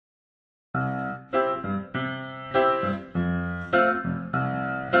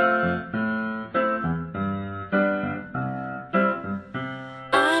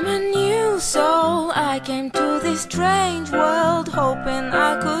this strange world, hoping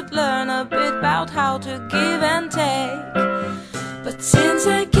I could learn a bit about how to give and take. But since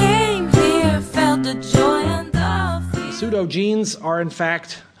I came here, felt the joy and the fear. Pseudogenes are in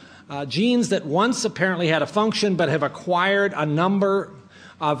fact genes that once apparently had a function but have acquired a number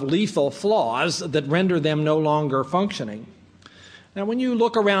of lethal flaws that render them no longer functioning. Now, when you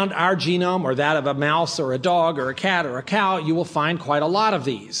look around our genome or that of a mouse or a dog or a cat or a cow, you will find quite a lot of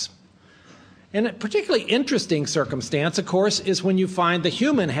these. And a particularly interesting circumstance, of course, is when you find the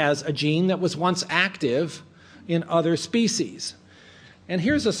human has a gene that was once active in other species. And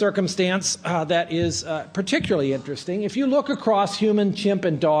here's a circumstance that is particularly interesting. If you look across human, chimp,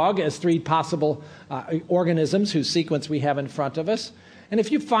 and dog as three possible organisms whose sequence we have in front of us, and if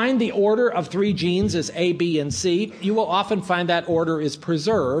you find the order of three genes as A, B, and C, you will often find that order is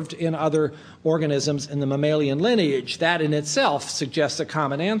preserved in other organisms in the mammalian lineage. That in itself suggests a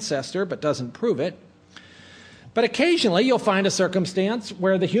common ancestor, but doesn't prove it. But occasionally you'll find a circumstance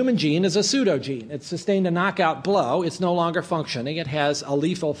where the human gene is a pseudogene. It's sustained a knockout blow. It's no longer functioning. It has a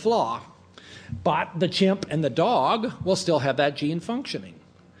lethal flaw. But the chimp and the dog will still have that gene functioning.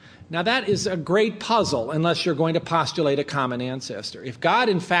 Now that is a great puzzle unless you're going to postulate a common ancestor. If God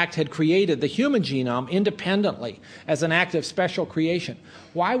in fact had created the human genome independently as an act of special creation,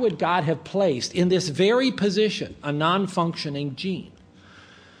 why would God have placed in this very position a non-functioning gene?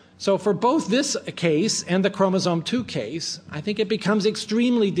 So for both this case and the chromosome 2 case, I think it becomes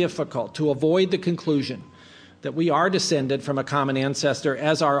extremely difficult to avoid the conclusion that we are descended from a common ancestor,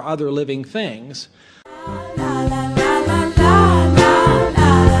 as are other living things.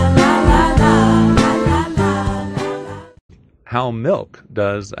 How milk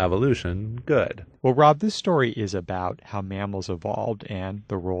does evolution good. Well, Rob, this story is about how mammals evolved and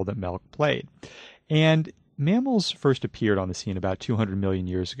the role that milk played. And mammals first appeared on the scene about 200 million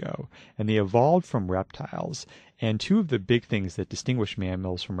years ago, and they evolved from reptiles. And two of the big things that distinguish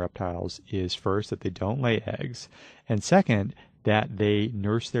mammals from reptiles is first, that they don't lay eggs, and second, that they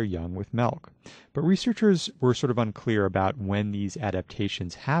nurse their young with milk. But researchers were sort of unclear about when these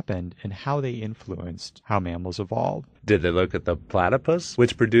adaptations happened and how they influenced how mammals evolved. Did they look at the platypus,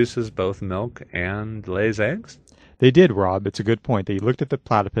 which produces both milk and lays eggs? They did, Rob. It's a good point. They looked at the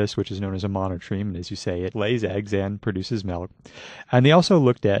platypus, which is known as a monotreme, and as you say, it lays eggs and produces milk. And they also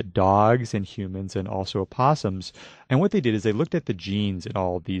looked at dogs and humans and also opossums. And what they did is they looked at the genes in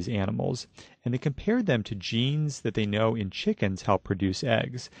all of these animals, and they compared them to genes that they know in chickens help produce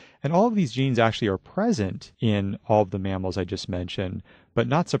eggs. And all of these genes actually are present in all of the mammals I just mentioned, but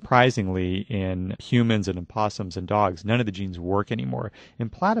not surprisingly in humans and opossums and dogs, none of the genes work anymore. In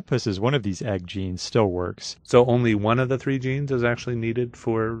platypuses, one of these egg genes still works. So only one of the three genes is actually needed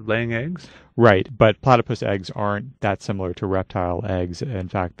for laying eggs? Right, but platypus eggs aren't that similar to reptile eggs. In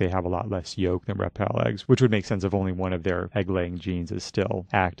fact, they have a lot less yolk than reptile eggs, which would make sense if only one of their egg-laying genes is still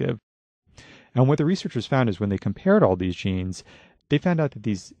active. And what the researchers found is when they compared all these genes, they found out that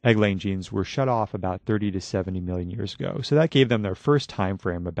these egg-laying genes were shut off about 30 to 70 million years ago. So that gave them their first time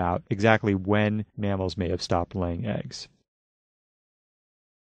frame about exactly when mammals may have stopped laying eggs.